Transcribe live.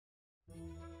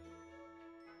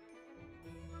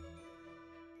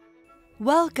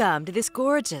Welcome to this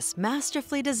gorgeous,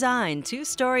 masterfully designed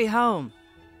two-story home.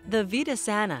 The Vita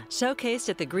Sana, showcased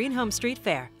at the Green Home Street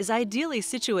Fair, is ideally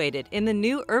situated in the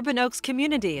new Urban Oaks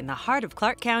community in the heart of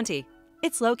Clark County.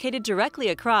 It's located directly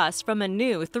across from a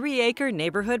new 3-acre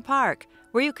neighborhood park,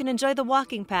 where you can enjoy the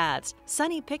walking paths,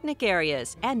 sunny picnic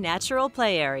areas, and natural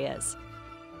play areas.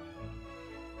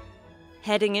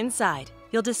 Heading inside,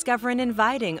 you'll discover an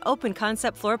inviting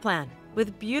open-concept floor plan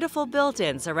with beautiful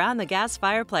built-ins around the gas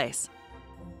fireplace.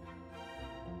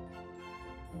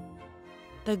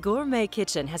 The gourmet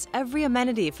kitchen has every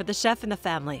amenity for the chef and the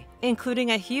family,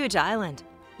 including a huge island,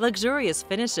 luxurious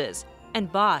finishes,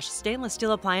 and Bosch stainless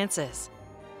steel appliances.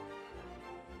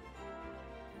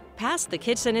 Past the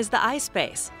kitchen is the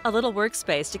iSpace, a little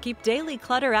workspace to keep daily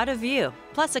clutter out of view,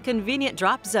 plus a convenient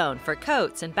drop zone for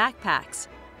coats and backpacks.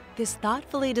 This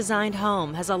thoughtfully designed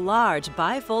home has a large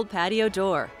bifold patio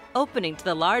door, opening to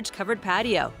the large covered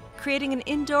patio, creating an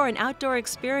indoor and outdoor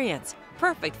experience,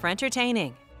 perfect for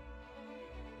entertaining.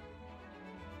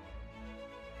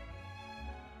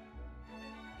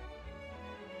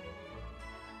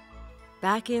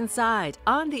 Back inside,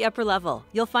 on the upper level,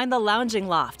 you'll find the lounging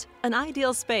loft, an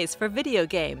ideal space for video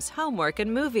games, homework,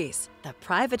 and movies. The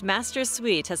private master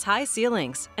suite has high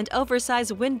ceilings and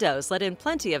oversized windows let in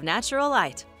plenty of natural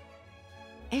light.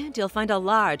 And you'll find a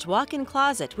large walk-in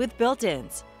closet with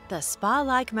built-ins. The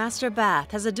spa-like master bath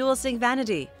has a dual sink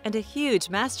vanity and a huge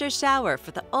master shower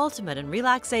for the ultimate in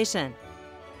relaxation.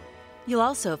 You'll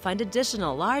also find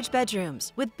additional large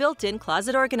bedrooms with built-in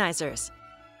closet organizers,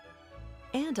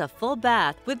 and a full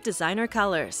bath with designer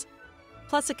colors,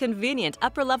 plus a convenient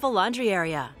upper-level laundry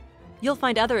area. You'll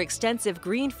find other extensive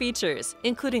green features,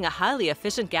 including a highly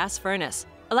efficient gas furnace,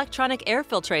 electronic air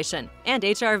filtration, and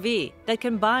HRV that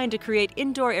combine to create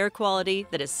indoor air quality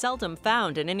that is seldom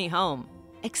found in any home.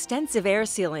 Extensive air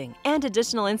sealing and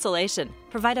additional insulation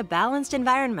provide a balanced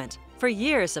environment for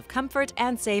years of comfort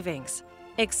and savings.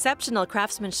 Exceptional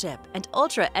craftsmanship and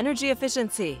ultra energy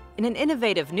efficiency in an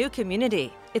innovative new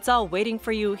community. It's all waiting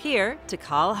for you here to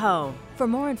call home. For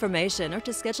more information or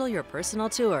to schedule your personal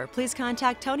tour, please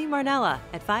contact Tony Marnella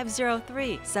at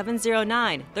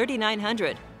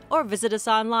 503-709-3900 or visit us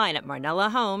online at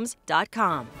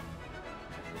marnellahomes.com.